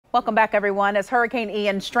Welcome back, everyone. As Hurricane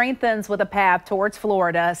Ian strengthens with a path towards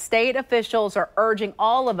Florida, state officials are urging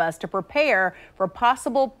all of us to prepare for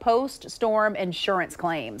possible post-storm insurance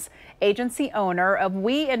claims. Agency owner of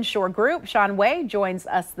We Insure Group, Sean Way, joins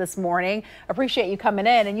us this morning. Appreciate you coming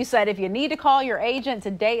in. And you said if you need to call your agent,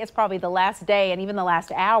 today is probably the last day and even the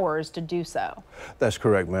last hours to do so. That's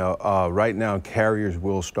correct, Mel. Right now, carriers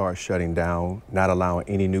will start shutting down, not allowing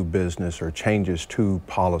any new business or changes to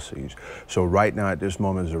policies. So right now, at this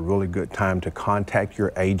moment, is a really good time to contact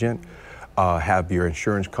your agent, have your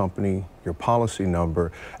insurance company, your policy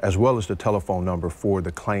number, as well as the telephone number for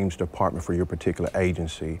the claims department for your particular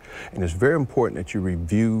agency. And it's very important that you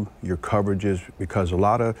review your coverages, because a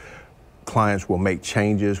lot of clients will make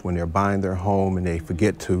changes when they're buying their home and they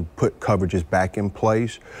forget to put coverages back in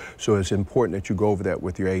place. So it's important that you go over that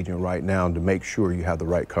with your agent right now to make sure you have the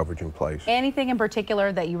right coverage in place. Anything in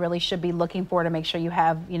particular that you really should be looking for to make sure you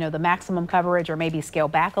have, the maximum coverage, or maybe scale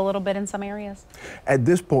back a little bit in some areas? At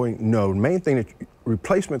this point, no. The main thing,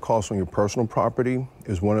 replacement costs on your personal property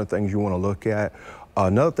is one of the things you want to look at.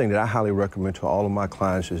 Another thing that I highly recommend to all of my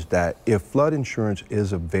clients is that if flood insurance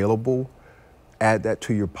is available, add that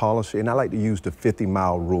to your policy. And I like to use the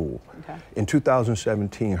 50-mile rule. Okay. In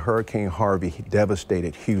 2017, Hurricane Harvey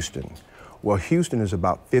devastated Houston. Well, Houston is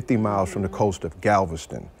about 50 miles from the coast of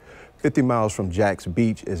Galveston. 50 miles from Jack's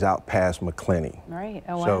Beach is out past McClenny. Right.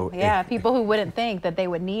 Oh, wow. So yeah, people who wouldn't think that they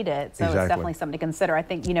would need it. So It's definitely something to consider. I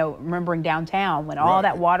think, remembering downtown when all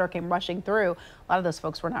that water came rushing through, a lot of those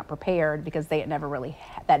folks were not prepared because that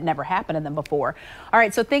never happened to them before. All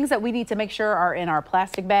right. So things that we need to make sure are in our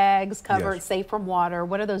plastic bags, covered, safe from water.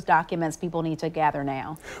 What are those documents people need to gather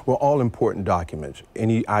now? Well, all important documents.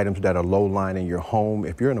 Any items that are low lying in your home.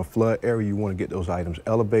 If you're in a flood area, you want to get those items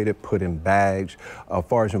elevated, put in bags. As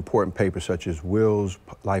far as important papers such as wills,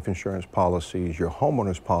 life insurance policies, your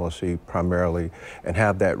homeowner's policy primarily, and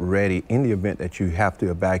have that ready in the event that you have to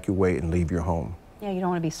evacuate and leave your home. Yeah, you don't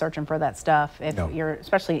want to be searching for that stuff if you're,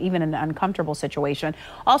 especially even in an uncomfortable situation.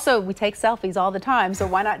 Also, we take selfies all the time, so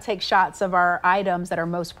why not take shots of our items that are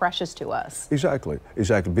most precious to us? Exactly.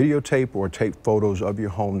 Videotape or take photos of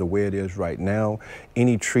your home the way it is right now.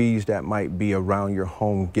 Any trees that might be around your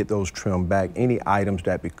home, get those trimmed back. Any items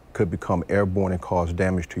that could become airborne and cause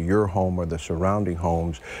damage to your home or the surrounding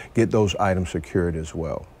homes, get those items secured as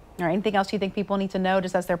well. All right, anything else you think people need to know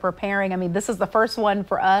just as they're preparing? I mean, this is the first one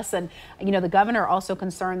for us, and the governor also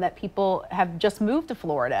concerned that people have just moved to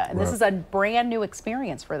Florida, and this is a brand new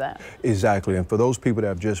experience for them. Exactly, and for those people that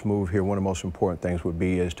have just moved here, one of the most important things would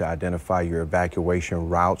be is to identify your evacuation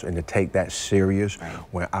routes and to take that serious.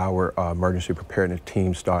 When our emergency preparedness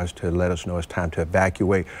team starts to let us know it's time to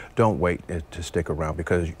evacuate, don't wait to stick around,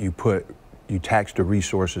 because you tax the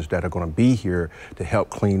resources that are going to be here to help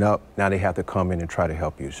clean up. Now they have to come in and try to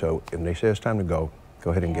help you. So if they say it's time to go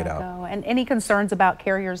ahead and get out. And any concerns about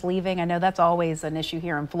carriers leaving? I know that's always an issue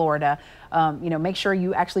here in Florida. Make sure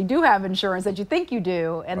you actually do have insurance, that you think you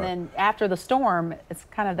do. And then after the storm, it's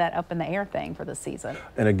kind of that up in the air thing for this season.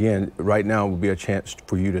 And again, right now will be a chance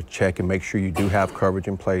for you to check and make sure you do have coverage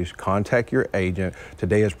in place. Contact your agent.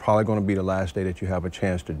 Today is probably going to be the last day that you have a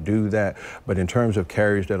chance to do that. But in terms of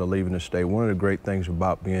carriers that are leaving the state, one of the great things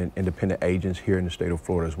about being independent agents here in the state of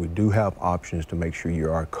Florida is we do have options to make sure you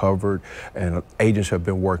are covered. And agents have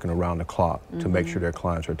been working around the clock to make sure their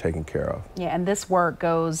clients are taken care of. Yeah, and this work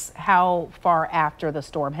goes how far after the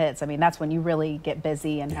storm hits? I mean, that's when you really get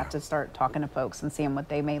busy and have to start talking to folks and seeing what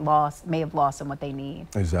they may have lost and what they need.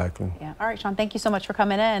 Exactly. Yeah. All right, Sean, thank you so much for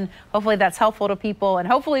coming in. Hopefully that's helpful to people, and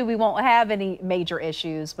hopefully we won't have any major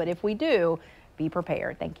issues, but if we do, be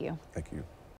prepared. Thank you. Thank you.